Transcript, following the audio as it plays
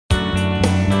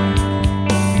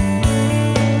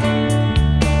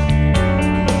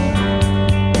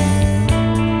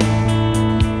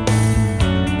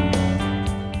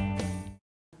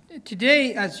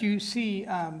Today, as you see,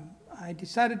 I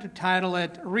decided to title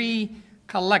it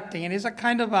Callecting, and it's a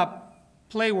kind of a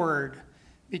play word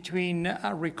between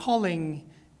recalling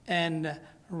and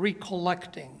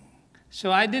recollecting.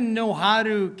 So I didn't know how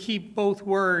to keep both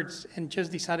words and just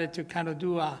decided to kind of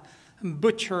do a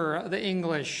butcher the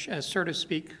English, so to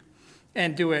speak,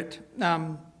 and do it.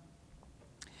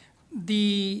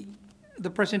 The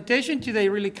presentation today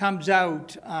really comes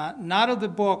out not of the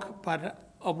book, but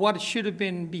of what should have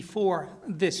been before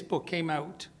this book came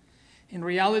out. In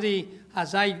reality,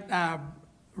 as I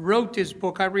wrote this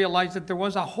book, I realized that there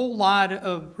was a whole lot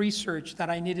of research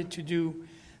that I needed to do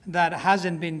that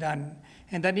hasn't been done,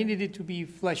 and that needed to be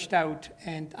fleshed out,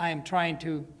 and I am trying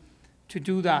to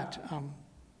do that.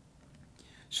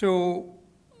 So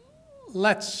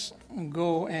let's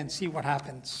go and see what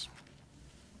happens.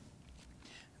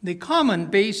 The common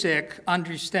basic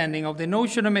understanding of the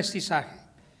notion of mestizaje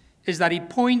is that it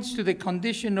points to the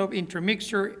condition of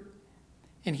intermixture.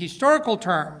 In historical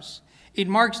terms, it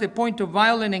marks the point of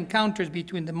violent encounters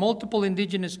between the multiple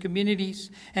indigenous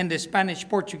communities and the Spanish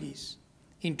Portuguese.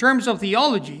 In terms of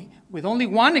theology, with only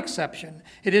one exception,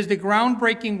 it is the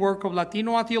groundbreaking work of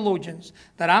Latino theologians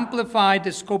that amplified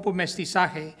the scope of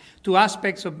mestizaje to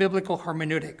aspects of biblical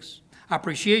hermeneutics,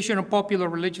 appreciation of popular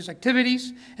religious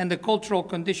activities, and the cultural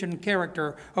condition and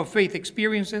character of faith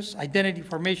experiences, identity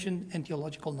formation, and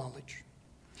theological knowledge.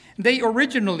 They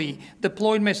originally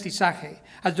deployed mestizaje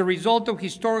as the result of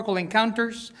historical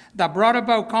encounters that brought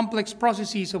about complex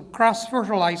processes of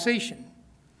cross-fertilization.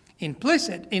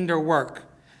 Implicit in their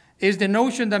work is the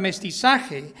notion that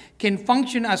mestizaje can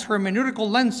function as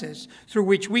hermeneutical lenses through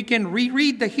which we can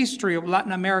reread the history of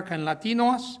Latin America and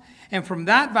Latinos, and from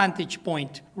that vantage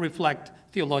point, reflect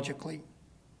theologically.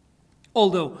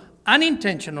 Although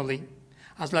unintentionally,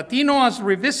 as Latinos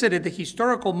revisited the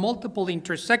historical multiple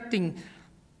intersecting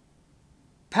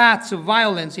paths of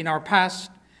violence in our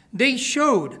past, they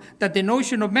showed that the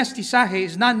notion of mestizaje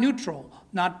is not neutral,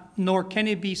 nor can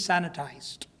it be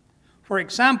sanitized. For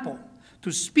example,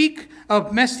 to speak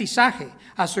of mestizaje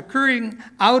as occurring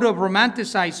out of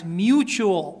romanticized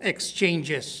mutual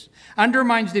exchanges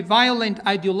undermines the violent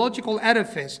ideological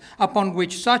edifice upon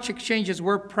which such exchanges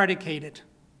were predicated.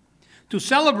 To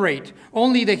celebrate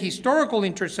only the historical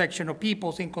intersection of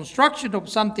peoples in construction of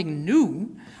something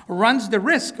new runs the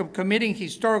risk of committing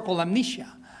historical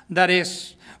amnesia, that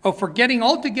is, of forgetting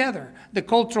altogether the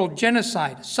cultural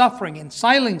genocide, suffering, and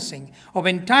silencing of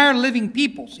entire living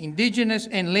peoples, indigenous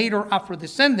and later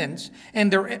Afro-descendants,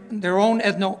 and their own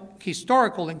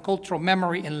ethno-historical and cultural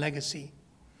memory and legacy.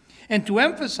 And to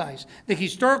emphasize the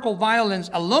historical violence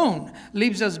alone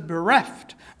leaves us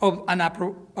bereft of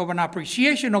an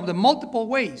appreciation of the multiple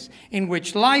ways in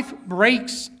which life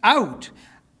breaks out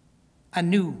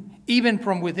anew, even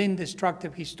from within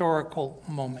destructive historical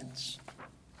moments.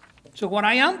 So what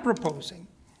I am proposing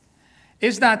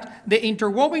is that the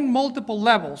interwoven multiple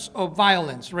levels of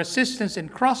violence, resistance,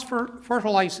 and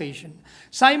cross-fertilization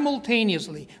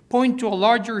simultaneously point to a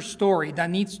larger story that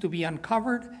needs to be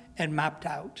uncovered and mapped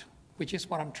out, which is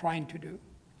what I'm trying to do.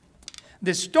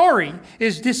 The story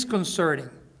is disconcerting,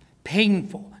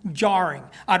 painful, jarring,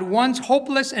 at once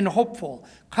hopeless and hopeful,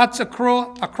 cuts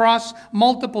across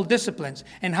multiple disciplines,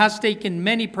 and has taken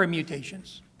many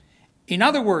permutations. In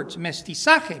other words,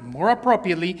 mestizaje, more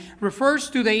appropriately, refers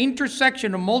to the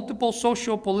intersection of multiple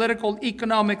social, political,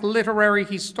 economic, literary,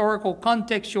 historical,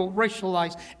 contextual,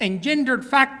 racialized, and gendered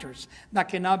factors that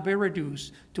cannot be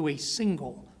reduced to a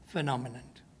single phenomenon.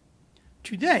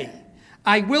 Today,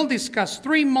 I will discuss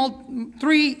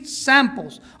three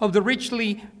samples of the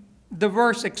richly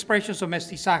diverse expressions of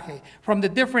mestizaje from the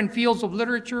different fields of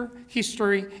literature,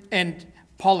 history, and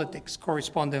politics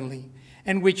correspondingly,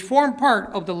 and which form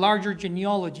part of the larger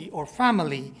genealogy or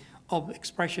family of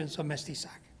expressions of mestizaje.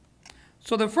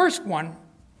 So the first one,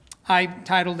 I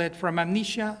titled it From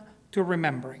Amnesia to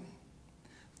Remembering.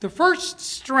 The first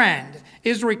strand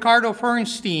is Ricardo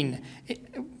Fernstein's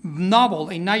novel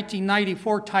in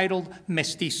 1994 titled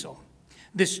Mestizo.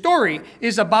 The story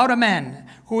is about a man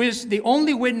who is the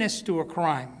only witness to a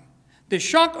crime. The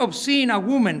shock of seeing a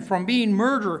woman from being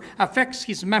murdered affects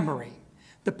his memory.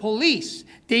 The police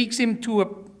takes him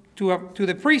to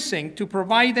the precinct to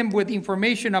provide them with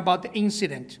information about the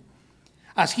incident.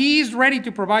 As he is ready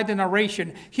to provide the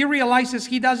narration, he realizes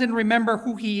he doesn't remember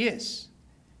who he is.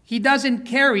 He doesn't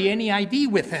carry any ID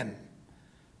with him.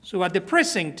 So at the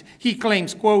precinct, he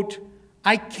claims, quote,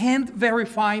 "I can't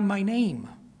verify my name.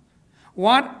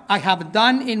 What I have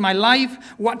done in my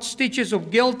life, what stitches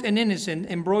of guilt and innocence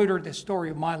embroider the story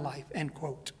of my life," end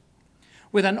quote.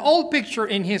 With an old picture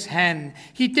in his hand,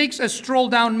 he takes a stroll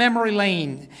down memory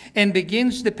lane and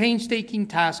begins the painstaking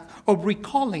task of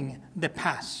recalling the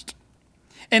past.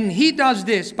 And he does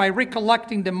this by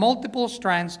recollecting the multiple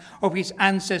strands of his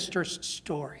ancestors'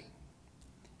 story.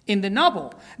 In the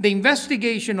novel, the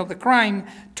investigation of the crime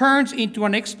turns into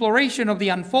an exploration of the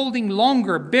unfolding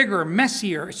longer, bigger,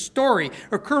 messier story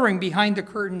occurring behind the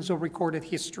curtains of recorded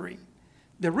history.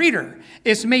 The reader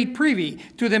is made privy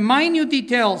to the minute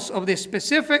details of the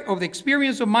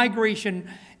experience of migration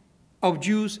of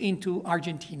Jews into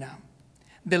Argentina.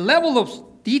 The level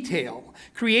of detail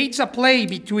creates a play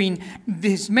between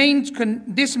this man's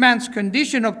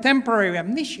condition of temporary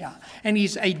amnesia and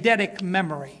his eidetic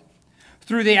memory.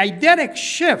 Through the eidetic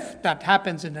shift that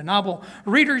happens in the novel,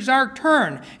 readers are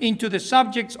turned into the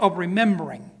subjects of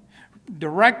remembering,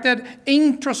 directed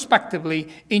introspectively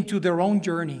into their own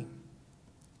journey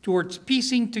towards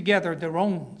piecing together their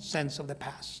own sense of the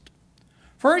past.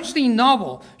 First, the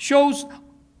novel draws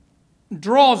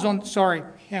on, sorry,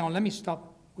 hang on, let me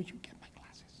stop. Would you get my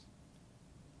glasses?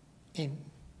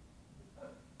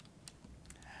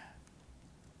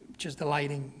 Just the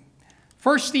lighting.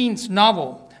 Firstein's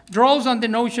novel draws on the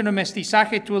notion of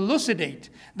mestizaje to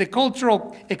elucidate the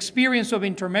cultural experience of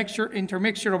intermixture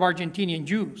of Argentinian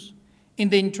Jews. In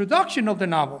the introduction of the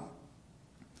novel,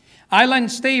 Ayla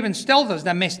Stevens tells us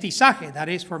that mestizaje, that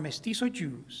is for mestizo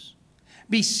Jews,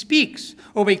 bespeaks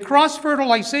of a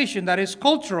cross-fertilization that is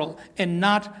cultural and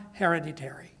not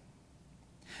hereditary.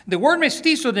 The word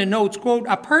mestizo denotes, quote,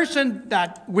 a person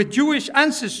with Jewish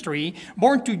ancestry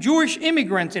born to Jewish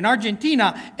immigrants in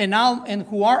Argentina and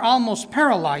who are almost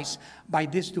paralyzed by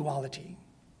this duality.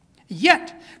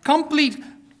 Yet, complete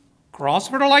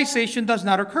cross-fertilization does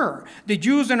not occur. The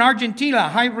Jews in Argentina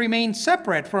have remained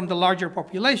separate from the larger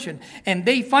population, and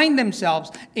they find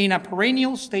themselves in a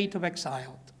perennial state of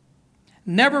exile,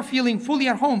 never feeling fully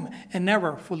at home and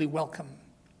never fully welcome.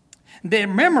 Their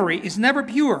memory is never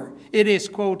pure. It is,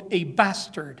 quote, a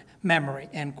bastard memory,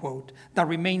 end quote, that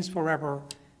remains forever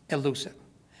elusive.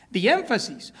 The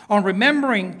emphasis on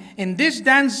remembering in this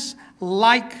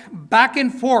dance-like back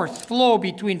and forth flow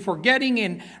between forgetting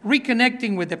and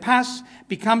reconnecting with the past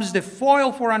becomes the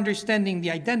foil for understanding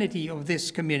the identity of these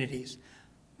communities.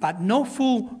 But no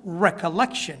full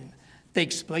recollection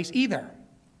takes place either.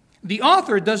 The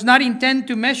author does not intend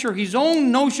to measure his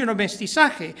own notion of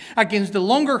mestizaje against the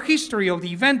longer history of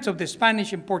the events of the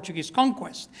Spanish and Portuguese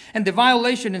conquest and the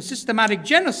violation and systematic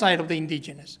genocide of the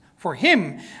indigenous. For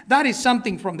him, that is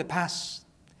something from the past.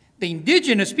 The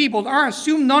indigenous peoples are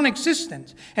assumed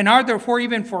non-existent and are therefore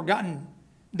even forgotten.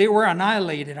 They were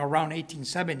annihilated around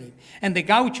 1870, and the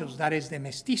gauchos, that is the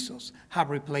mestizos, have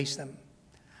replaced them.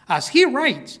 As he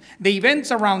writes, the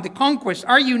events around the conquest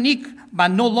are unique but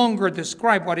no longer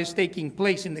describe what is taking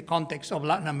place in the context of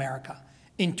Latin America.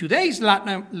 In today's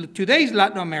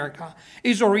Latin America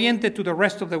is oriented to the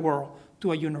rest of the world,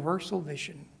 to a universal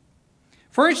vision.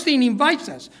 Firstein invites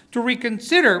us to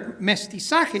reconsider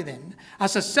mestizaje then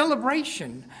as a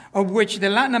celebration of which the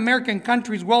Latin American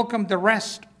countries welcome the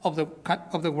rest of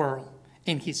the world,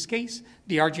 in his case,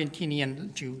 the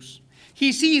Argentinian Jews.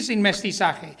 He sees in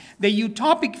mestizaje the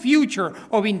utopic future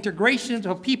of integration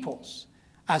of peoples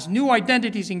as new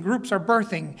identities and groups are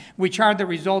birthing, which are the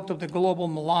result of the global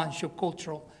melange of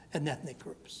cultural and ethnic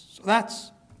groups. So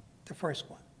that's the first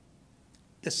one.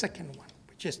 The second one,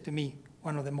 which is to me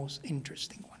one of the most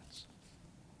interesting ones.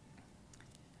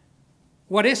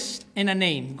 What is in a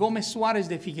name? Gómez Suárez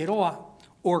de Figueroa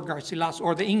or Garcilaso,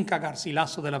 or the Inca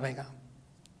Garcilaso de la Vega.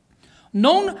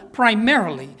 Known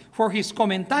primarily for his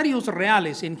comentarios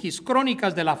reales in his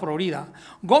Crónicas de la Florida,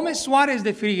 Gómez Suárez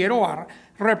de Figueroa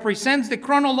represents the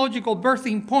chronological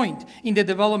birthing point in the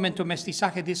development of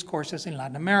mestizaje discourses in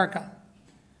Latin America.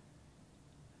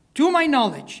 To my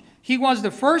knowledge, he was the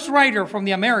first writer from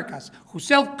the Americas who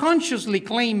self-consciously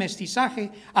claimed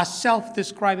mestizaje as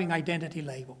self-describing identity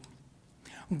label.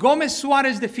 Gómez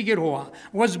Suárez de Figueroa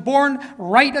was born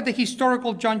right at the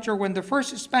historical juncture when the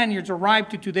first Spaniards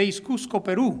arrived to today's Cusco,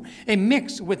 Peru, and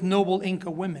mixed with noble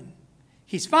Inca women.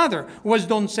 His father was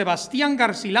Don Sebastián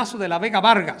Garcilaso de la Vega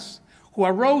Vargas, who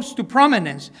arose to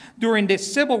prominence during the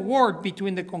civil war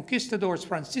between the conquistadors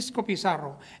Francisco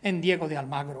Pizarro and Diego de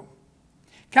Almagro.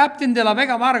 Captain de la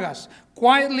Vega Vargas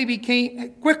quickly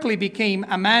became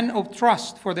a man of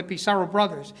trust for the Pizarro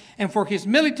brothers, and for his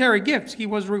military gifts, he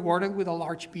was rewarded with a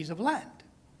large piece of land.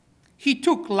 He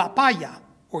took La Paya,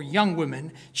 or young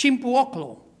women,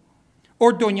 Chimpuoclo,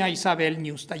 or Doña Isabel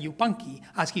Ñusta Yupanqui,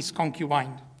 as his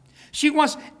concubine. She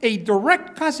was a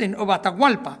direct cousin of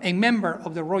Atahualpa, a member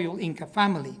of the royal Inca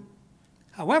family.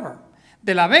 However,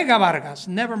 de la Vega Vargas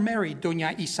never married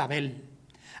Doña Isabel.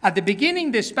 At the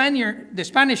beginning, the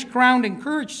Spanish crown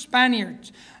encouraged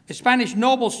Spanish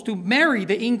nobles to marry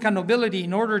the Inca nobility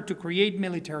in order to create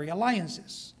military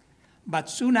alliances. But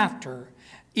soon after,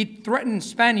 it threatened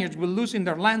Spaniards with losing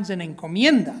their lands and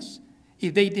encomiendas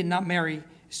if they did not marry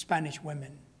Spanish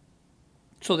women.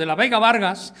 So de la Vega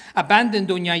Vargas abandoned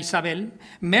Doña Isabel,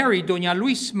 married Doña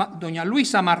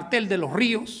Luisa Martel de los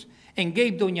Ríos, and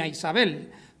gave Doña Isabel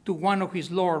to one of his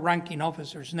lower-ranking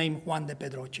officers named Juan de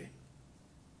Pedroche.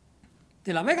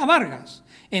 De la Vega Vargas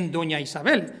and Doña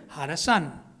Isabel had a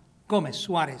son, Gómez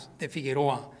Suárez de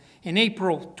Figueroa, in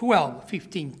April 12,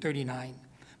 1539,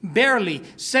 barely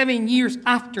 7 years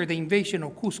after the invasion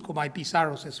of Cusco by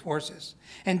Pizarro's forces,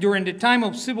 and during the time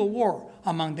of civil war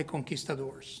among the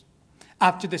conquistadors.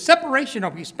 After the separation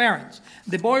of his parents,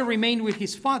 the boy remained with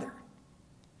his father,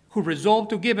 who resolved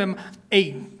to give him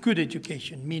a good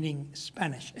education, meaning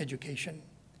Spanish education.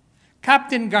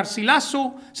 Captain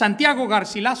Santiago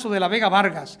Garcilaso de la Vega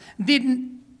Vargas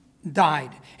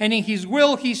died, and in his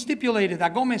will he stipulated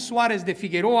that Gómez Suárez de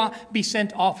Figueroa be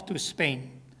sent off to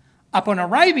Spain. Upon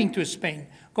arriving to Spain,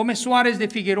 Gómez Suárez de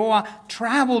Figueroa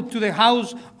traveled to the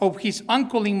house of his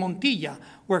uncle in Montilla,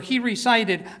 where he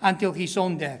resided until his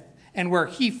own death, and where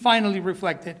he finally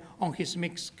reflected on his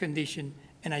mixed condition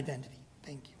and identity.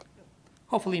 Thank you.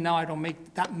 Hopefully now I don't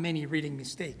make that many reading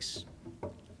mistakes.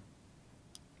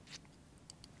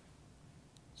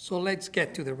 So let's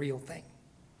get to the real thing.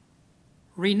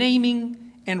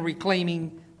 Renaming and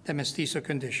reclaiming the mestizo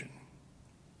condition.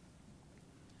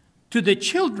 To the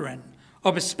children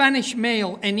of a Spanish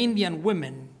male and Indian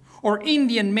women, or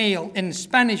Indian male and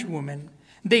Spanish women,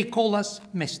 they call us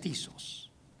mestizos,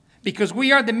 because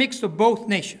we are the mix of both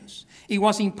nations. It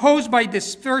was imposed by the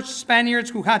first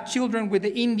Spaniards who had children with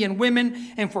the Indian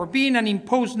women, and for being an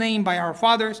imposed name by our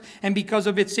fathers, and because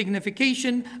of its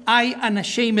signification, I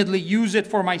unashamedly use it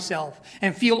for myself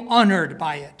and feel honored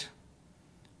by it.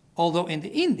 Although in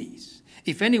the Indies,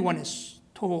 if anyone is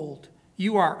told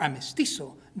you are a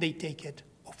mestizo, they take it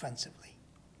offensively.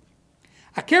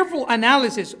 A careful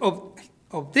analysis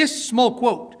of this small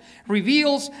quote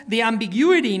reveals the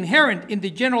ambiguity inherent in the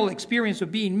general experience of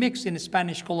being mixed in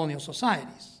Spanish colonial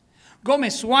societies.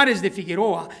 Gómez Suárez de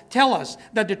Figueroa tells us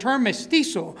that the term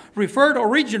mestizo referred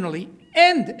originally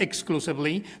and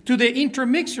exclusively to the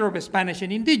intermixture of Spanish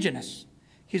and indigenous.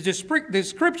 His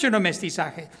description of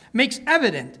mestizaje makes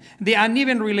evident the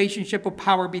uneven relationship of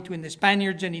power between the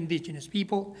Spaniards and indigenous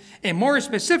people, and more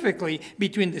specifically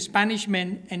between the Spanish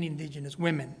men and indigenous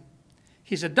women.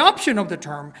 His adoption of the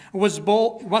term was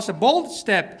a bold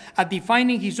step at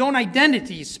defining his own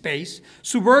identity space,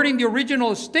 subverting the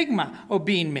original stigma of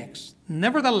being mixed.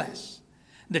 Nevertheless,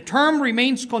 the term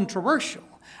remains controversial,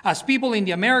 as people in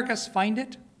the Americas find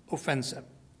it offensive.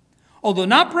 Although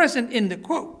not present in the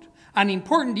quote, an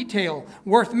important detail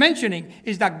worth mentioning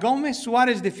is that Gómez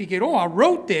Suárez de Figueroa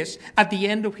wrote this at the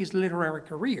end of his literary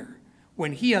career,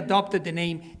 when he adopted the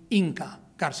name Inca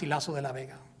Garcilaso de la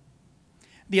Vega.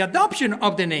 The adoption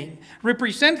of the name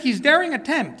represents his daring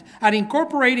attempt at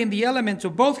incorporating the elements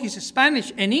of both his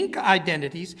Spanish and Inca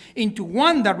identities into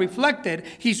one that reflected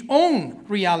his own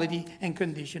reality and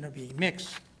condition of being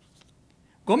mixed.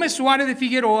 Gómez Suárez de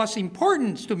Figueroa's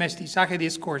importance to mestizaje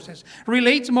discourses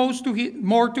relates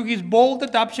more to his bold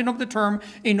adoption of the term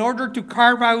in order to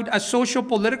carve out a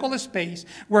socio-political space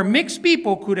where mixed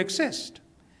people could exist.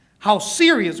 How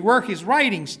serious were his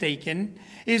writings taken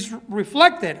is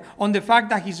reflected on the fact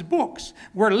that his books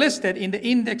were listed in the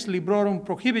Index Librorum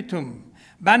Prohibitum,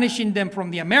 banishing them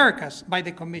from the Americas by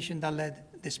the commission that led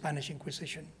the Spanish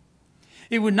Inquisition.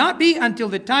 It would not be until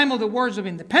the time of the Wars of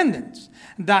Independence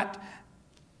that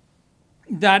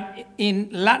in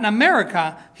Latin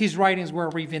America, his writings were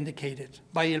revindicated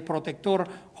by El Protector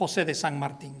José de San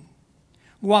Martín.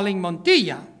 While in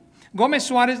Montilla, Gómez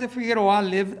Suárez de Figueroa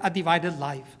lived a divided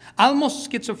life,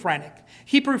 almost schizophrenic.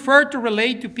 He preferred to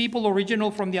relate to people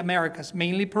original from the Americas,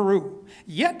 mainly Peru.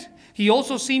 Yet, he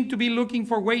also seemed to be looking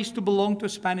for ways to belong to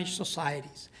Spanish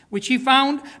societies, which he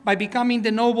found by becoming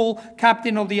the noble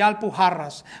captain of the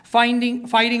Alpujarras,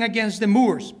 fighting against the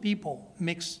Moors, people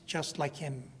mixed just like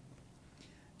him.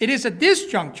 It is at this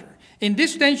juncture, in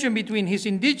this tension between his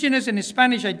indigenous and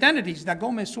Spanish identities, that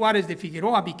Gómez Suárez de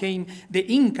Figueroa became the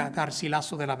Inca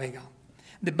Garcilaso de la Vega.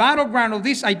 The battleground of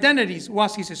these identities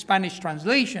was his Spanish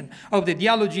translation of the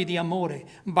Theology de Amore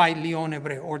by León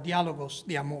Hebreo, or Diálogos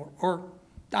de Amor, or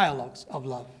Dialogues of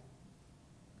Love.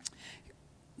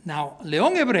 Now,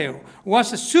 León Hebreo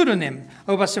was a pseudonym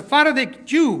of a Sephardic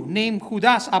Jew named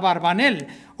Judas Abarbanel,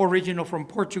 original from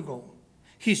Portugal.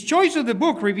 His choice of the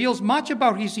book reveals much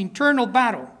about his internal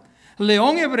battle.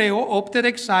 León Hebreo opted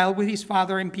exile with his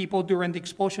father and people during the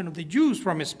expulsion of the Jews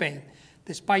from Spain,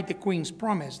 despite the Queen's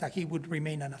promise that he would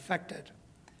remain unaffected.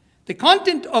 The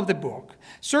content of the book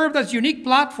served as a unique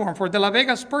platform for de la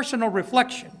Vega's personal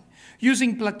reflection.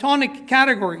 Using Platonic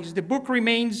categories, the book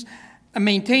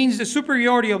maintains the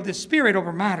superiority of the spirit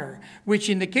over matter, which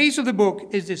in the case of the book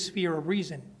is the sphere of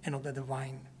reason and of the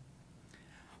divine.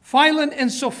 Philon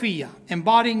and Sophia,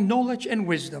 embodying knowledge and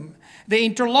wisdom, the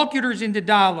interlocutors in the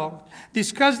dialogue,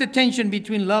 discuss the tension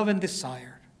between love and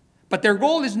desire. But their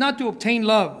goal is not to obtain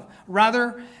love.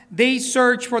 Rather, they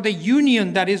search for the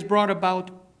union that is brought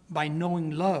about by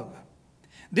knowing love.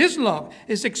 This love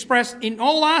is expressed in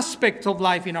all aspects of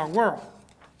life in our world,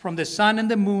 from the sun and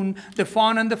the moon, the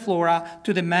fauna and the flora,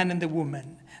 to the man and the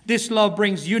woman. This love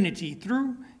brings unity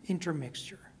through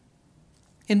intermixture.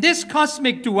 In this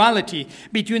cosmic duality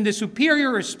between the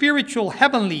superior spiritual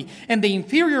heavenly and the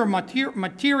inferior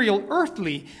material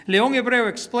earthly, León Hebreo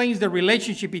explains the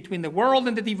relationship between the world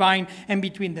and the divine and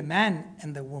between the man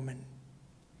and the woman.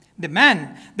 The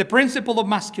man, the principle of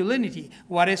masculinity,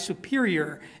 what is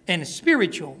superior and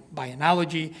spiritual, by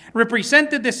analogy,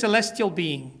 represented the celestial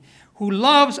being who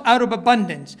loves out of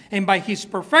abundance and by his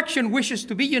perfection wishes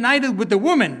to be united with the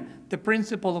woman, the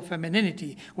principle of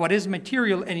femininity, what is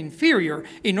material and inferior,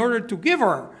 in order to give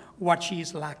her what she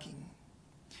is lacking.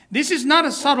 This is not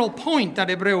a subtle point that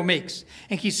Hebreo makes.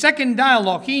 In his second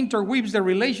dialogue, he interweaves the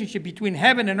relationship between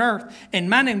heaven and earth and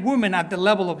man and woman at the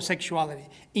level of sexuality.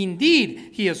 Indeed,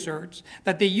 he asserts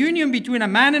that the union between a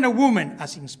man and a woman,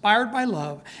 as inspired by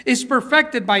love, is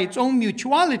perfected by its own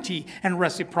mutuality and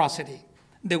reciprocity.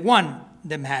 The one,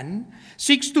 the man,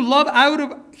 seeks to love out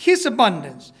of his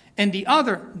abundance, and the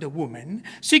other, the woman,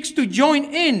 seeks to join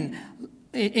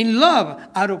in love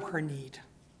out of her need.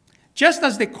 Just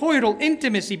as the coital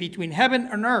intimacy between heaven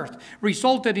and earth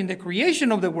resulted in the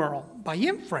creation of the world, by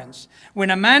inference, when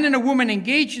a man and a woman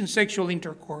engage in sexual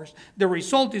intercourse, the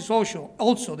result is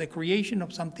also the creation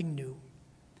of something new.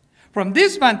 From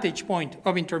this vantage point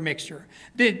of intermixture,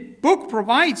 the book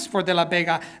provides for de la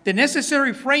Vega the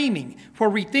necessary framing for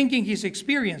rethinking his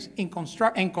experience and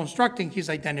constructing his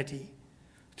identity.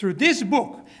 Through this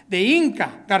book, the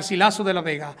Inca Garcilaso de la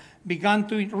Vega began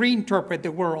to reinterpret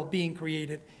the world being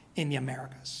created in the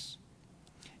Americas.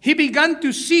 He began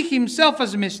to see himself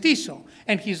as a mestizo,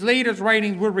 and his latest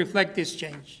writings will reflect this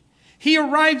change. He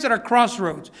arrives at a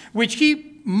crossroads, which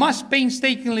he must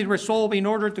painstakingly resolve in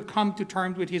order to come to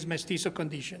terms with his mestizo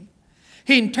condition.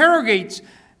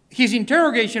 His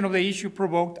interrogation of the issue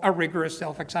provoked a rigorous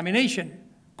self-examination.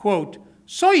 Quote,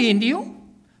 "Soy indio?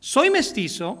 Soy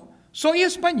mestizo? Soy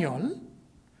español?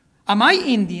 Am I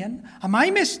Indian? Am I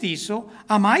mestizo?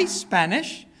 Am I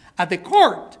Spanish?" At the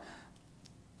court,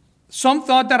 some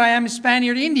thought that I am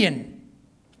Spaniard Indian.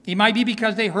 It might be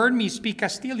because they heard me speak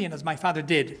Castilian as my father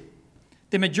did.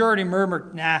 The majority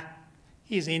murmured, "Nah,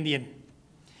 he's Indian."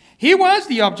 He was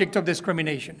the object of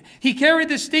discrimination. He carried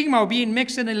the stigma of being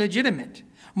mixed and illegitimate.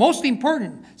 Most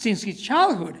important, since his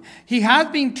childhood, he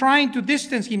had been trying to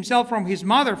distance himself from his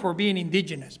mother for being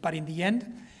indigenous. But in the end,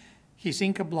 his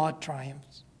Inca blood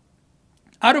triumphs.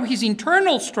 Out of his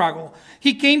internal struggle,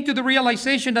 he came to the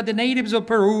realization that the natives of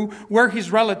Peru were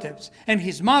his relatives, and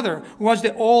his mother was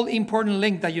the all-important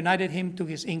link that united him to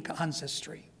his Inca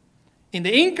ancestry. In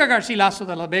the Inca Garcilaso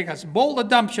de la Vega's bold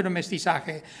adoption of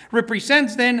Mestizaje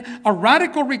represents then a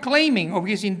radical reclaiming of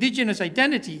his indigenous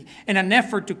identity and an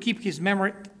effort to keep his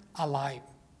memory alive.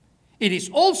 It is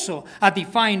also a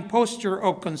defiant posture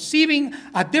of conceiving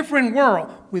a different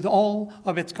world with all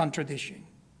of its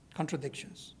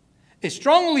contradictions.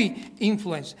 Strongly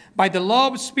influenced by the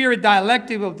love-spirit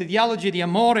dialectic of the Theology de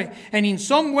Amore, and in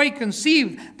some way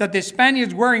conceived that the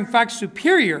Spaniards were in fact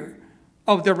superior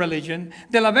of the religion,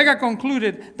 de la Vega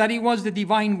concluded that it was the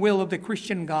divine will of the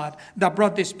Christian God that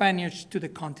brought the Spaniards to the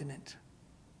continent.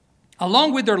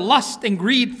 Along with their lust and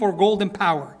greed for gold and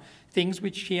power, things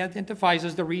which he identifies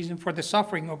as the reason for the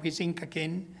suffering of his Inca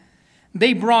kin,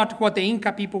 they brought what the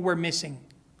Inca people were missing,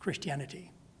 Christianity.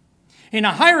 In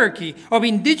a hierarchy of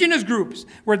indigenous groups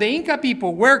where the Inca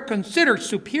people were considered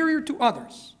superior to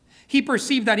others, he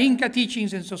perceived that Inca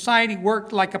teachings in society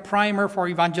worked like a primer for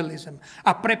evangelism,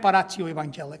 a preparatio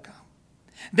evangelica.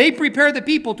 They prepared the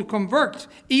people to convert,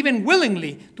 even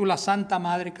willingly, to la Santa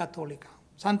Madre Católica,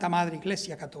 Santa Madre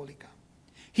Iglesia Católica.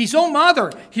 His own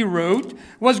mother, he wrote,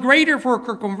 was greater for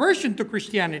her conversion to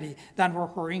Christianity than for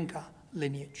her Inca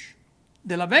lineage.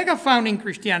 De la Vega found in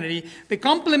Christianity the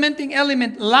complementing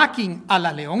element lacking a la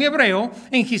León Hebreo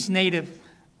in his native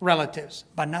relatives,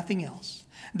 but nothing else.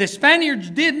 The Spaniards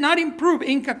did not improve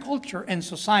Inca culture and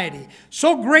society.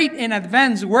 So great and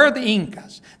advanced were the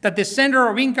Incas that the center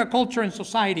of Inca culture and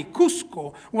society,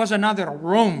 Cusco, was another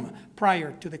Rome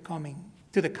prior to the coming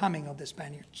of the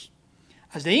Spaniards.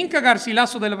 As the Inca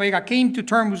Garcilaso de la Vega came to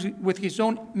terms with his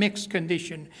own mixed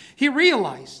condition, he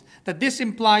realized that this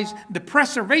implies the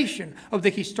preservation of the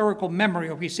historical memory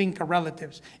of his Inca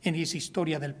relatives in his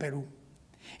Historia del Perú.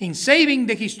 In saving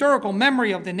the historical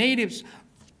memory of the natives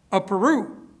of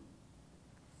Peru,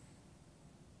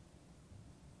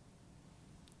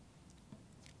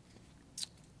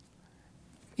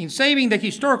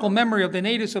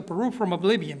 from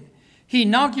oblivion, he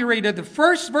inaugurated the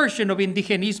first version of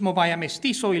indigenismo by a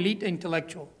mestizo elite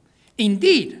intellectual.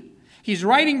 Indeed, his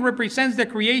writing represents the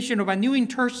creation of a new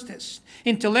interstice,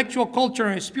 intellectual culture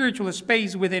and spiritual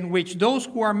space within which those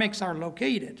who are mixed are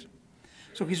located.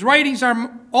 So his writings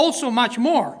are also much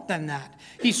more than that.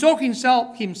 He saw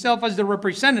himself as the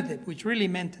representative, which really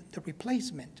meant the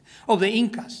replacement of the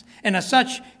Incas, and as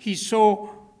such he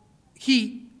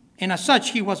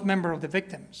was member of the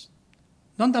victims.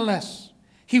 Nonetheless,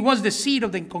 he was the seed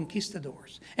of the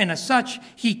conquistadors, and as such,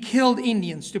 he killed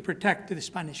Indians to protect the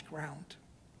Spanish ground.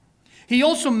 He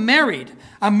also married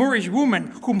a Moorish woman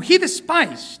whom he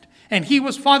despised, and he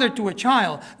was father to a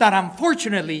child that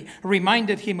unfortunately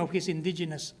reminded him of his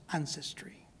indigenous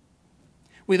ancestry.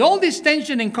 With all this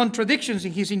tension and contradictions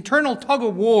in his internal tug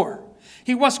of war,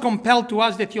 he was compelled to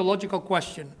ask the theological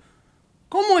question,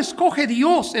 ¿Cómo escoge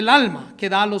Dios el alma que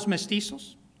da a los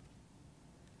mestizos?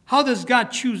 How does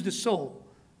God choose the soul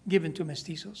given to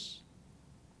mestizos?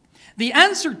 The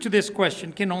answer to this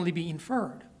question can only be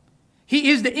inferred. He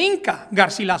is the Inca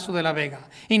Garcilaso de la Vega.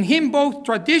 In him both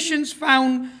traditions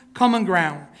found common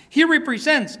ground. He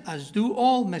represents, as do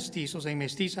all mestizos and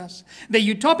mestizas, the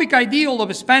utopic ideal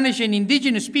of Spanish and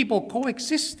indigenous people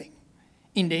coexisting.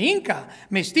 In the Inca,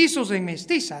 mestizos and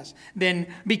mestizas then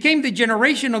became the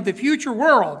generation of the future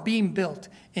world being built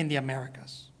in the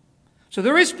Americas. So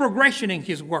there is progression in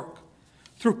his work.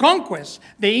 Through conquest,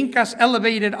 the Incas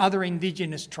elevated other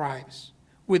indigenous tribes.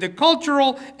 With the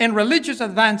cultural and religious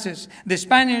advances, the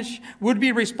Spanish would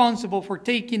be responsible for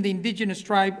taking the indigenous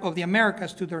tribe of the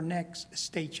Americas to their next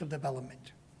stage of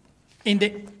development. In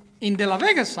De la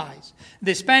Vega's size,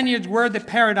 the Spaniards were the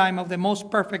paradigm of the most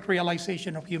perfect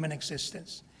realization of human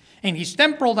existence. In his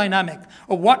temporal dynamic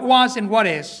of what was and what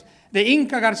is, the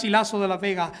Inca Garcilaso de la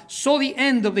Vega saw the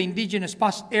end of the indigenous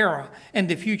past era and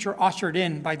the future ushered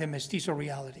in by the mestizo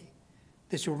reality.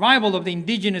 The survival of the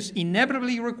indigenous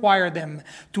inevitably required them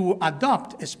to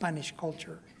adopt a Spanish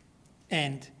culture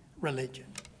and religion.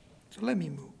 So let me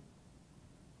move.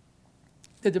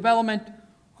 The development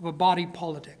of a body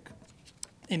politic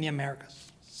in the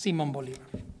Americas, Simón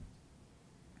Bolívar.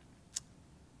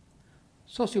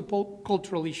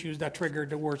 Sociocultural issues that triggered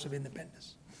the wars of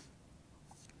independence.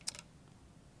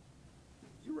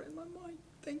 You read my mind.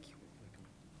 Thank you.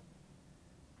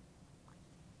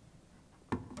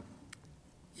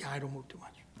 Yeah, I don't move too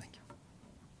much. Thank you.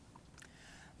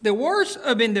 The wars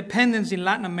of independence in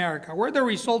Latin America were the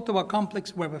result of a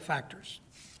complex web of factors.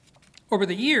 Over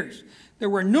the years, there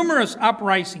were numerous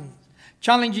uprisings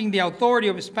challenging the authority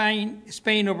of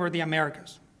Spain over the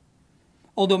Americas.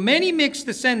 Although many mixed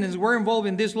descendants were involved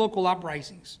in these local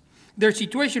uprisings, their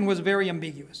situation was very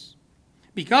ambiguous.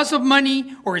 Because of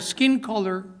money or skin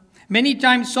color, many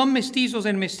times some mestizos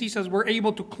and mestizas were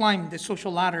able to climb the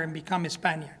social ladder and become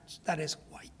Spaniards, that is,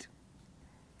 white.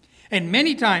 And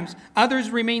many times,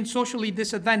 others remained socially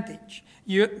disadvantaged,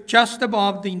 just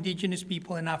above the indigenous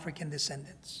people and African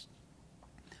descendants.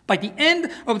 By the end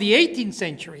of the 18th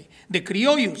century, the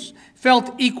criollos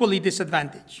felt equally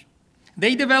disadvantaged.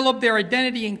 They developed their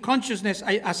identity and consciousness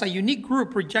as a unique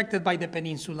group rejected by the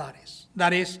peninsulares,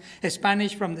 that is,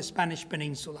 Spanish from the Spanish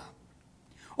peninsula.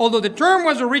 Although the term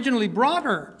was originally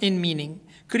broader in meaning,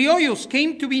 criollos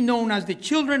came to be known as the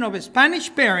children of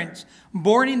Spanish parents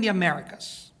born in the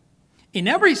Americas. In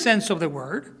every sense of the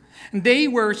word, they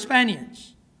were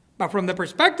Spaniards. But from the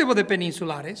perspective of the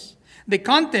peninsulares, the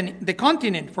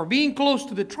continent, for being close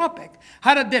to the tropic,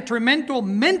 had a detrimental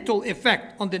mental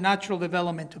effect on the natural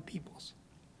development of peoples.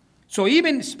 So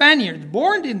even Spaniards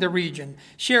born in the region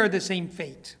shared the same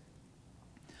fate.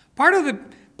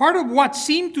 Part of what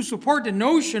seemed to support the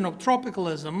notion of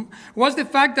tropicalism was the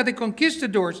fact that the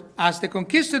conquistadors, as the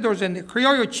conquistadors and the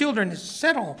Criollo children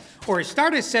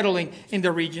started settling in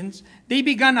the regions, they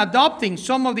began adopting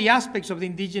some of the aspects of the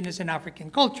indigenous and African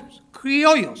cultures.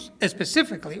 Criollos,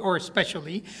 specifically or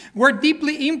especially, were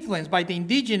deeply influenced by the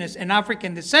indigenous and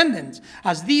African descendants,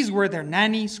 as these were their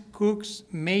nannies, cooks,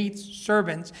 maids,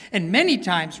 servants, and many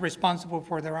times responsible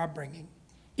for their upbringing.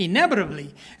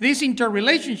 Inevitably, these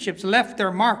interrelationships left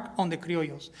their mark on the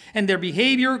criollos, and their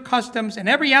behavior, customs, and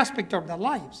every aspect of their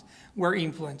lives were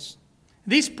influenced.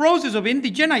 This process of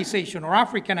indigenization or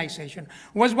Africanization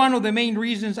was one of the main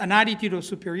reasons an attitude of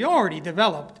superiority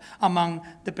developed among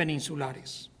the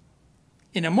peninsulares.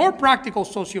 In a more practical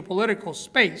sociopolitical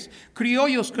space,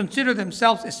 criollos considered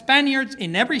themselves Spaniards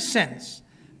in every sense,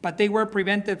 but they were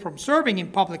prevented from serving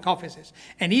in public offices,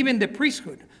 and even the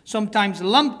priesthood, sometimes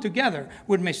lumped together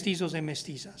with mestizos and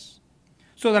mestizas.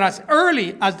 So that as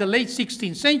early as the late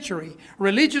 16th century,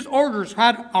 religious orders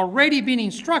had already been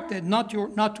instructed not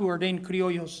to ordain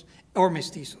criollos or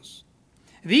mestizos.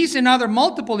 These and other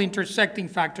multiple intersecting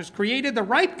factors created the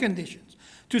ripe conditions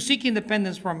to seek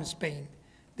independence from Spain.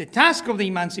 The task of the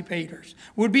emancipators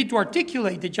would be to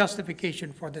articulate the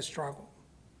justification for the struggle.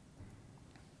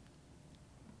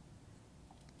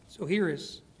 So here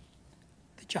is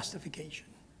the justification.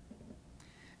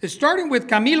 Starting with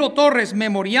Camilo Torres'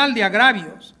 Memorial de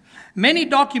Agravios, many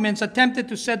documents attempted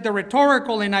to set the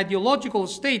rhetorical and ideological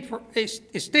stage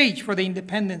for the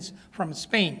independence from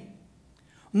Spain.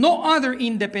 No other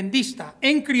independista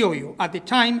en criollo at the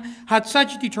time had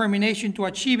such determination to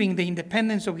achieving the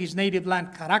independence of his native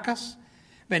land, Caracas,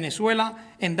 Venezuela,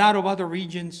 and that of other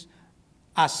regions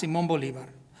as Simón Bolívar.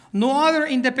 No other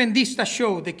independista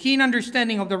showed the keen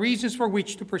understanding of the reasons for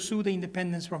which to pursue the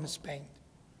independence from Spain.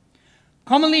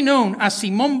 Commonly known as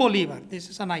Simón Bolívar, this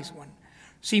is a nice one,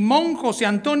 Simón José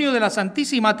Antonio de la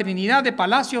Santísima Trinidad de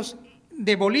Palacios,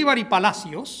 de Bolívar y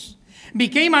Palacios,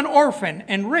 became an orphan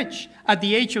and rich at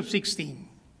the age of 16.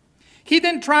 He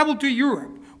then traveled to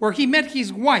Europe, where he met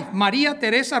his wife, María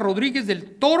Teresa Rodríguez del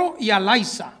Toro y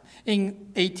Alaiza,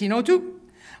 in 1802,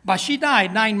 but she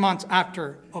died 9 months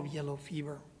after of yellow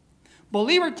fever.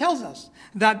 Bolívar tells us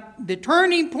that the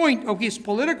turning point of his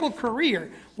political career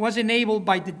was enabled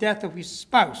by the death of his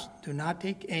spouse. Do not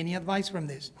take any advice from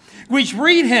this. Which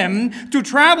freed him to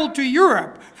travel to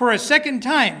Europe for a second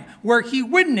time, where he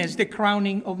witnessed the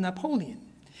crowning of Napoleon,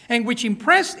 and which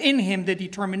impressed in him the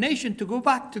determination to go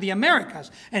back to the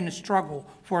Americas and struggle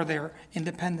for their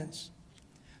independence.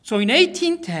 So in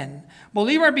 1810,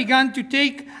 Bolívar began to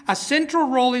take a central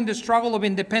role in the struggle of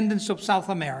independence of South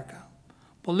America.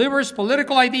 Bolívar's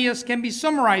political ideas can be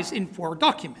summarized in 4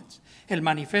 documents: El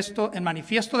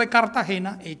Manifiesto de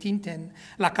Cartagena, 1810,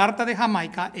 La Carta de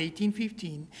Jamaica,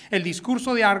 1815, El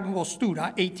Discurso de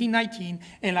Angostura, 1819,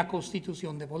 and La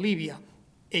Constitución de Bolivia,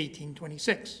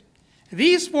 1826.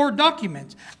 These 4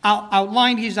 documents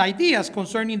outlined his ideas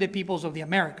concerning the peoples of the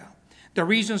America, the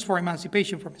reasons for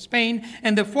emancipation from Spain,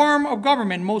 and the form of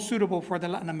government most suitable for the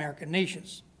Latin American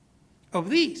nations. Of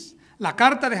these, La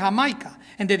Carta de Jamaica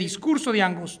and the Discurso de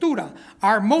Angostura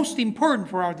are most important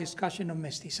for our discussion of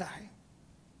Mestizaje.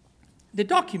 The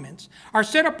documents are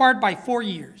set apart by 4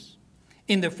 years.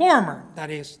 In the former, that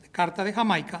is, the Carta de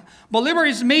Jamaica, Bolívar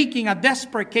is making a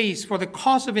desperate case for the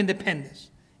cause of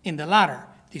independence. In the latter,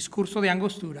 Discurso de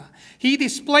Angostura, he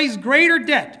displays greater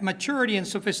depth, maturity, and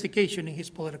sophistication in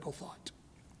his political thought.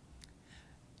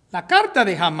 La Carta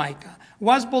de Jamaica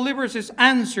was Bolívar's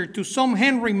answer to some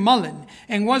Henry Mullen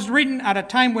and was written at a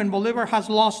time when Bolívar has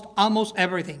lost almost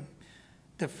everything: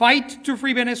 the fight to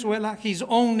free Venezuela, his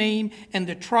own name, and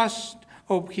the trust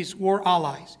of his war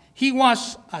allies. He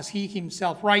was, as he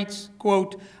himself writes,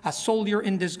 quote, a soldier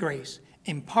in disgrace,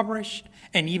 impoverished,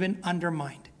 and even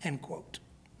undermined, end quote.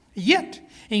 Yet,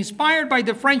 inspired by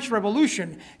the French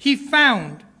Revolution, he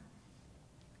found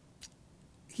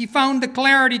the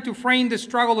clarity to frame the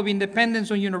struggle of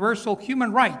independence on universal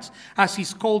human rights as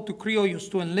he's called to criollos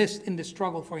to enlist in the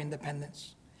struggle for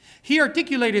independence. He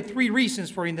articulated 3 reasons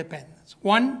for independence.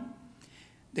 1,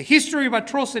 the history of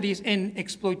atrocities and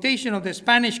exploitation of the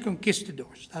Spanish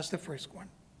conquistadors. That's the first one.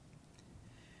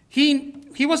 He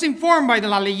was informed by the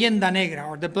La Leyenda Negra,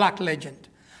 or the Black Legend.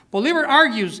 Bolívar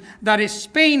argues that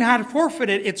Spain had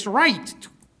forfeited its right to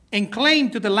and claim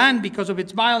to the land because of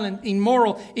its violent,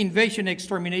 immoral invasion and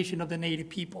extermination of the native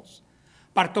peoples.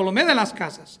 Bartolomé de las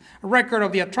Casas' record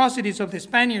of the atrocities of the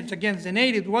Spaniards against the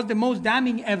natives was the most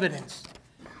damning evidence.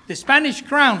 The Spanish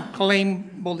crown,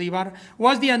 claimed Bolívar,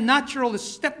 was the unnatural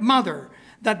stepmother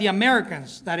that the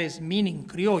Americans, that is, meaning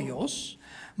criollos,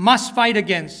 must fight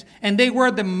against, and they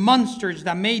were the monsters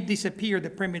that made disappear the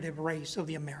primitive race of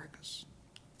the Americas.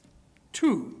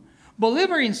 2,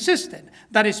 Bolívar insisted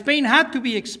that Spain had to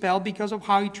be expelled because of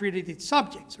how he treated its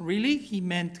subjects. Really, he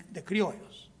meant the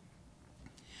criollos.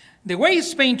 The way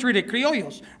Spain treated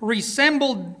criollos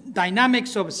resembled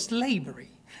dynamics of slavery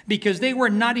because they were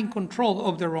not in control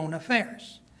of their own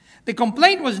affairs. The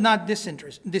complaint was not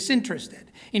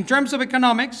disinterested. In terms of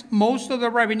economics, most of the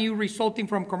revenue resulting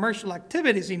from commercial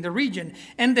activities in the region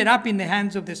ended up in the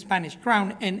hands of the Spanish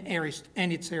crown and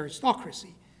its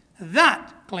aristocracy.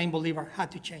 That, claimed Bolivar,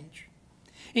 had to change.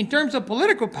 In terms of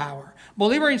political power,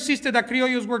 Bolivar insisted that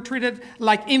criollos were treated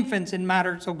like infants in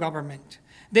matters of government.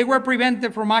 They were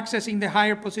prevented from accessing the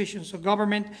higher positions of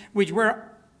government, which were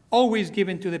always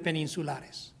given to the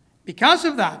peninsulares. Because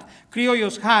of that,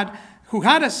 criollos who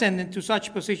had ascended to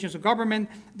such positions of government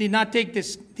did not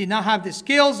have the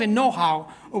skills and know-how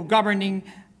of governing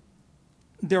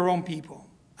their own people.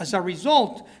 As a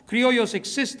result, criollos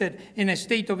existed in a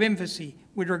state of infancy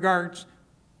with regards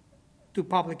to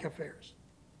public affairs.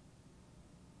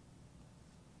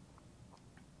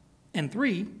 And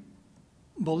 3,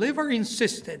 Bolivar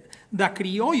insisted that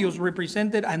criollos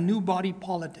represented a new body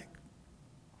politic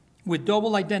with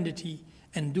double identity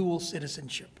and dual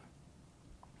citizenship.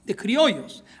 The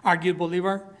criollos, argued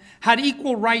Bolivar, had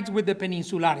equal rights with the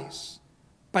peninsulares,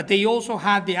 but they also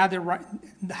had the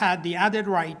added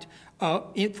right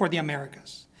for the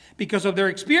Americas. Because of their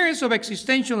experience of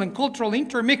existential and cultural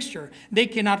intermixture, they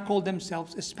cannot call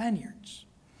themselves Spaniards.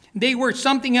 They were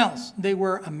something else. They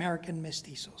were American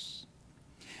mestizos.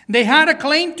 They had a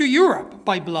claim to Europe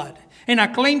by blood and a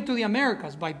claim to the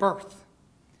Americas by birth.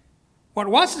 What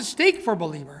was at stake for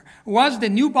Bolivar was the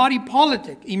new body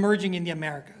politic emerging in the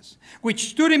Americas, which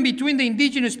stood in between the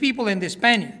indigenous people and the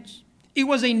Spaniards. It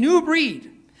was a new breed,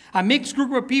 a mixed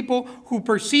group of people who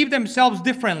perceived themselves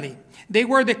differently. They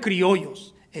were the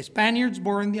criollos, Spaniards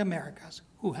born in the Americas,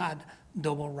 who had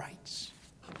double rights.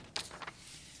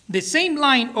 The same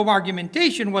line of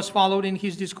argumentation was followed in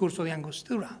his Discurso de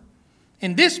Angostura.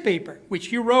 In this paper, which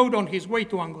he wrote on his way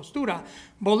to Angostura,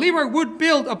 Bolivar would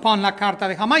build upon La Carta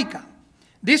de Jamaica.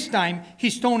 This time,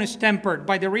 his tone is tempered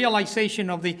by the realization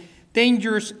of the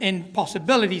dangers and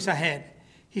possibilities ahead.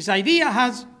 His idea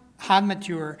had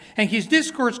matured, and his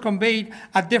discourse conveyed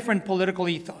a different political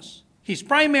ethos. His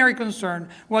primary concern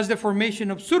was the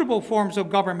formation of suitable forms of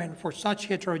government for such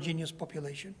heterogeneous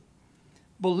population.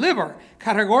 Bolivar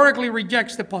categorically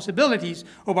rejects the possibilities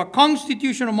of a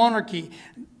constitutional monarchy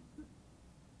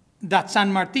that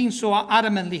San Martin so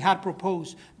adamantly had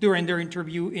proposed during their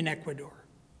interview in Ecuador.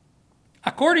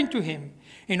 According to him,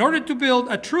 in order to build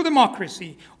a true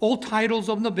democracy, all titles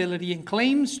of nobility and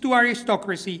claims to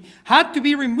aristocracy had to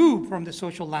be removed from the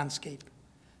social landscape.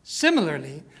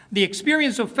 Similarly, the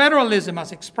experience of federalism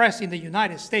as expressed in the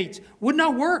United States would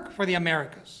not work for the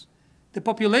Americas. The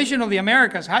population of the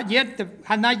Americas had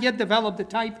not yet developed the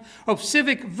type of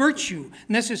civic virtue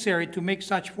necessary to make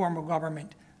such form of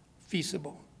government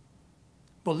feasible.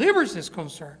 Bolivar's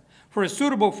concern for a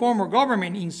suitable form of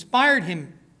government inspired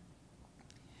him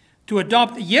to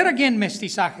adopt yet again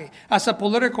Mestizaje as a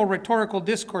political rhetorical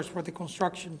discourse for the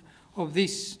construction of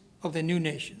the new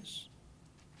nations.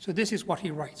 So this is what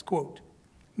he writes, quote,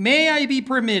 "May I be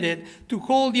permitted to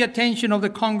call the attention of the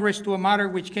Congress to a matter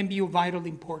which can be of vital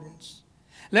importance.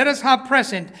 Let us have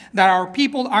present that our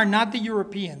people are not the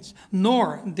Europeans,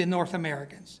 nor the North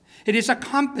Americans. It is a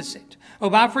composite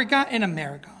of Africa and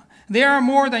America. They are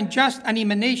more than just an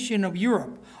emanation of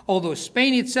Europe, although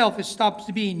Spain itself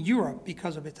stops being Europe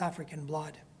because of its African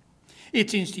blood,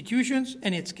 its institutions,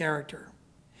 and its character.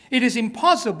 It is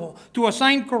impossible to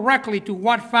assign correctly to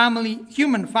what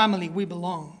human family we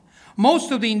belong.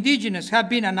 Most of the indigenous have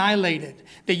been annihilated.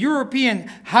 The European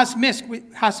has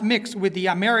mixed with the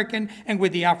American and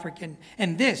with the African,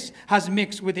 and this has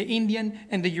mixed with the Indian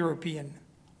and the European.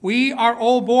 We are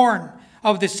all born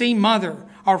of the same mother.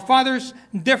 Our fathers,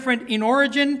 different in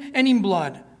origin and in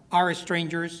blood, are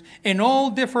strangers, and all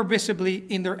differ visibly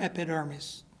in their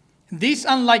epidermis. This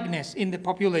unlikeness in the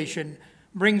population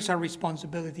brings a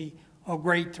responsibility of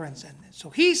great transcendence." So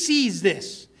he sees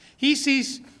this. He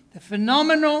sees the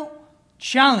phenomenal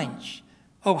challenge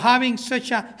of having such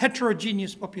a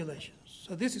heterogeneous population.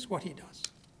 So this is what he does.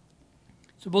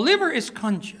 So Bolivar is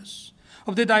conscious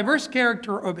of the diverse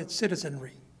character of its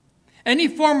citizenry. Any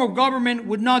form of government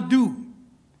would not do.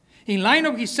 In line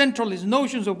of his centralist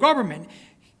notions of government,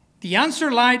 the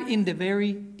answer lied in the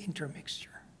very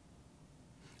intermixture.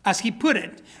 As he put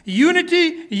it,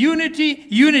 unity, unity,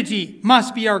 unity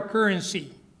must be our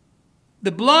currency.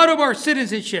 The blood of our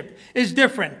citizenship is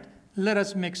different. Let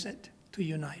us mix it to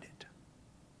unite it.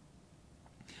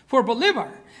 For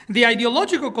Bolivar, the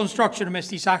ideological construction of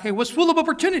Mestizaje was full of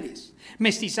opportunities.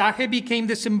 Mestizaje became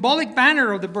the symbolic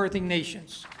banner of the birthing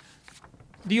nations.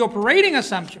 The operating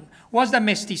assumption was that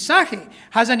Mestizaje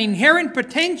has an inherent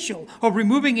potential of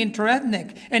removing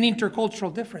interethnic and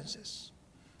intercultural differences.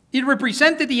 It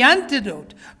represented the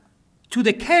antidote to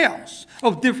the chaos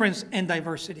of difference and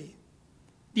diversity.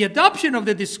 The adoption of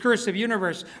the discursive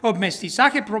universe of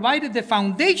Mestizaje provided the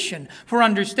foundation for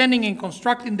understanding and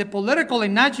constructing the political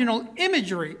and national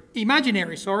imaginary,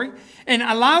 and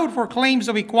allowed for claims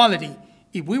of equality.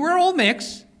 If we were all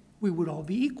mixed, we would all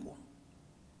be equal.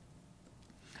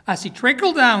 As it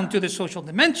trickled down to the social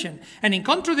dimension, and in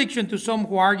contradiction to some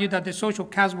who argue that the social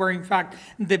castes were in fact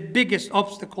the biggest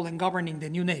obstacle in governing the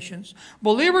new nations,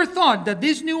 Bolivar thought that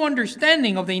this new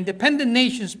understanding of the independent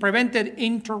nations prevented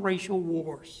interracial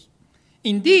wars.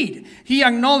 Indeed, he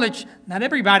acknowledged not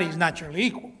everybody is naturally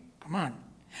equal. Come on.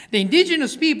 The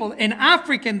indigenous people and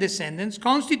African descendants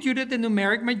constituted the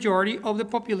numeric majority of the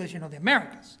population of the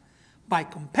Americas. By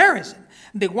comparison,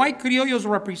 the white criollos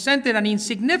represented an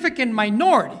insignificant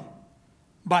minority,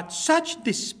 but such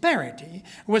disparity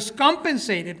was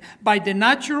compensated by the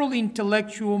natural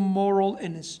intellectual, moral,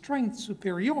 and strength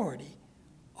superiority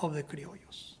of the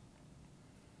criollos.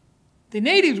 The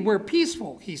natives were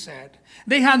peaceful, he said.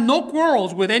 They had no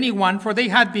quarrels with anyone, for they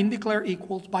had been declared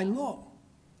equals by law.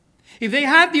 If they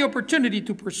had the opportunity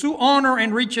to pursue honor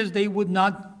and riches, they would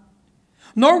not,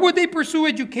 nor would they pursue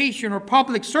education or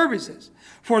public services,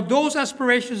 for those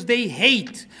aspirations they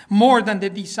hate more than the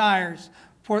desires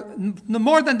for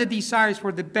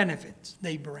the benefits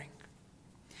they bring.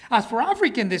 As for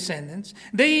African descendants,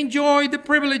 they enjoy the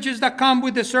privileges that come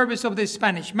with the service of the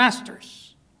Spanish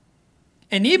masters.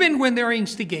 And even when they are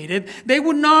instigated, they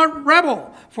would not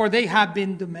rebel, for they have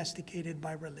been domesticated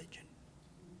by religion.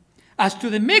 As to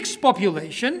the mixed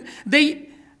population, they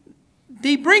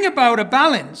bring about a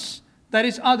balance that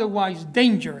is otherwise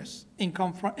dangerous in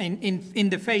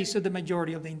the face of the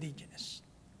majority of the indigenous.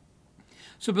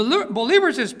 So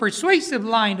Bolivar's persuasive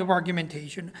line of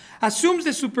argumentation assumes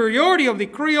the superiority of the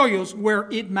criollos where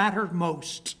it mattered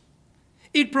most.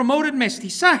 It promoted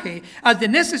mestizaje as the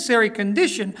necessary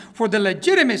condition for the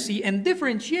legitimacy and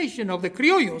differentiation of the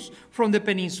criollos from the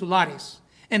peninsulares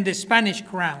and the Spanish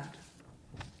crown,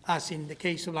 as in the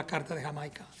case of La Carta de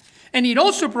Jamaica. And it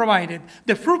also provided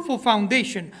the fruitful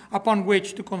foundation upon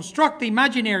which to construct the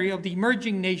imaginary of the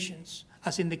emerging nations,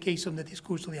 as in the case of the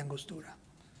Discurso de Angostura.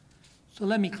 So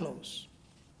let me close.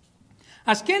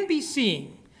 As can be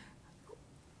seen,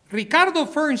 Ricardo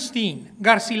Fernstein,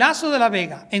 Garcilaso de la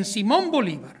Vega, and Simón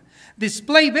Bolívar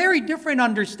display very different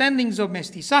understandings of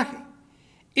mestizaje.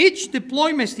 Each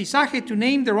deploy mestizaje to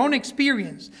name their own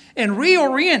experience and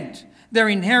reorient their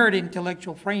inherited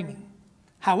intellectual framing.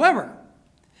 However,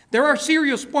 there are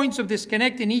serious points of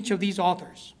disconnect in each of these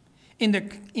authors. In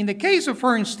the case of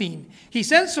Fernstein, his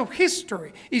sense of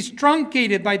history is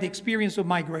truncated by the experience of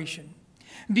migration.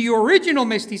 The original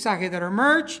mestizaje that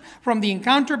emerged from the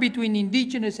encounter between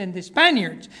indigenous and the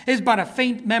Spaniards is but a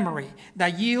faint memory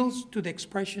that yields to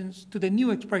the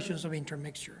new expressions of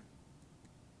intermixture.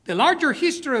 The larger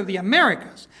history of the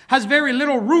Americas has very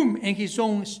little room in his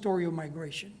own story of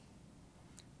migration.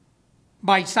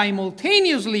 By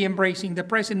simultaneously embracing the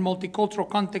present multicultural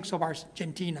context of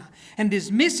Argentina and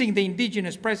dismissing the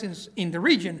indigenous presence in the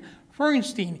region,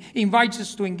 Fernstein invites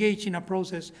us to engage in a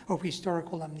process of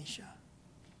historical amnesia.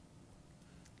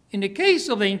 In the case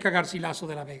of the Inca Garcilaso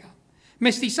de la Vega,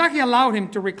 mestizaje allowed him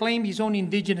to reclaim his own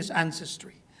indigenous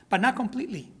ancestry, but not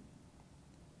completely.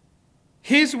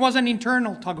 His was an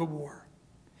internal tug-of-war.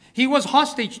 He was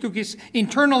hostage to his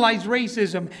internalized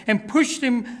racism and pushed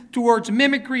him towards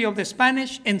mimicry of the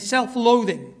Spanish and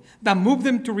self-loathing that moved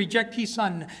him to reject his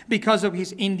son because of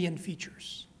his Indian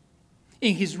features.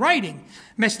 In his writing,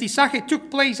 mestizaje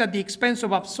took place at the expense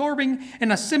of absorbing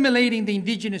and assimilating the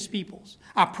indigenous peoples,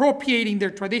 appropriating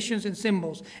their traditions and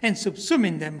symbols, and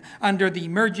subsuming them under the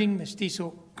emerging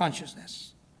mestizo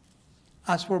consciousness.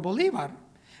 As for Bolívar,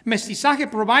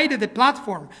 mestizaje provided the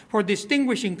platform for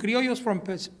distinguishing criollos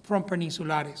from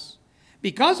peninsulares.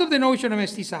 Because of the notion of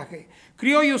mestizaje,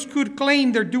 criollos could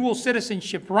claim their dual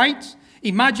citizenship rights,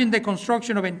 imagine the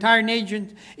construction of entire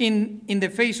nations in the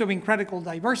face of incredible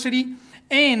diversity,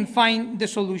 and find the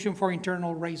solution for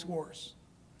internal race wars.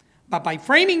 But by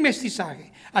framing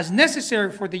mestizaje as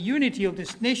necessary for the unity of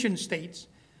the nation states,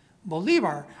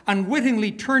 Bolívar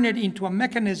unwittingly turned it into a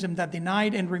mechanism that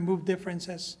denied and removed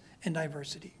differences and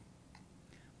diversity.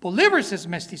 Bolívar's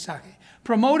mestizaje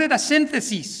promoted a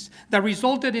synthesis that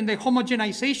resulted in the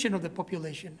homogenization of the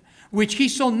population, which he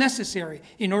saw necessary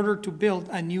in order to build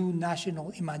a new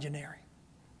national imaginary.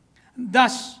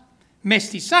 Thus,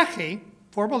 mestizaje,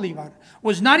 for Bolívar,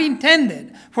 was not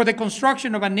intended for the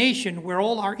construction of a nation where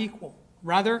all are equal.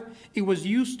 Rather, it was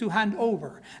used to hand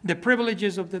over the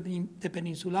privileges of the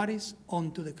peninsulares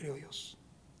onto the criollos.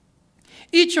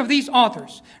 Each of these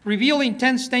authors reveal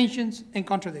intense tensions and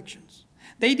contradictions.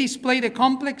 They display the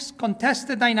complex,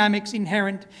 contested dynamics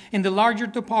inherent in the larger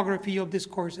topography of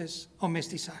discourses on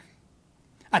mestizaje.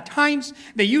 At times,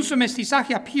 the use of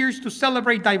mestizaje appears to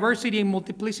celebrate diversity and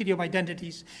multiplicity of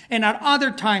identities, and at other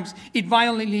times, it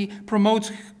violently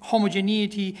promotes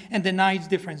homogeneity and denies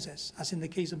differences, as in the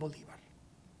case of Bolivar.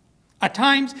 At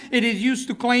times, it is used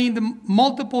to claim the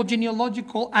multiple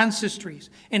genealogical ancestries,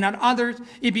 and at others,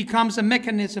 it becomes a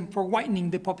mechanism for whitening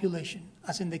the population,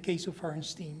 as in the case of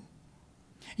Herrenstein.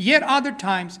 Yet other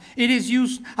times, it is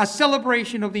used as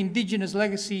celebration of the indigenous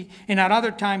legacy, and at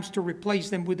other times to replace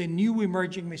them with the new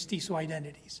emerging mestizo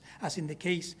identities, as in the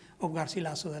case of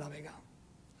Garcilaso de la Vega.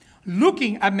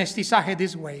 Looking at mestizaje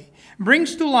this way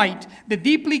brings to light the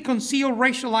deeply concealed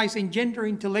racialized and gender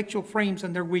intellectual frames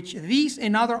under which these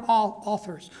and other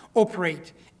authors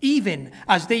operate, even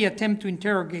as they attempt to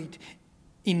interrogate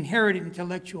inherited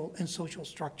intellectual and social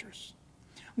structures.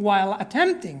 While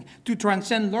attempting to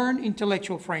transcend learned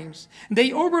intellectual frames,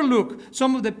 they overlook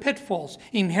some of the pitfalls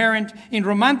inherent in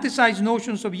romanticized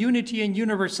notions of unity and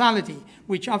universality,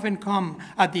 which often come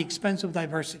at the expense of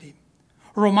diversity.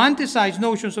 Romanticized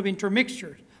notions of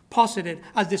intermixture, posited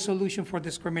as the solution for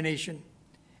discrimination,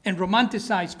 and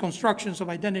romanticized constructions of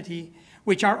identity,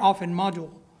 which are often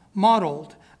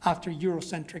modeled after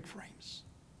Eurocentric frames.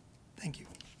 Thank you.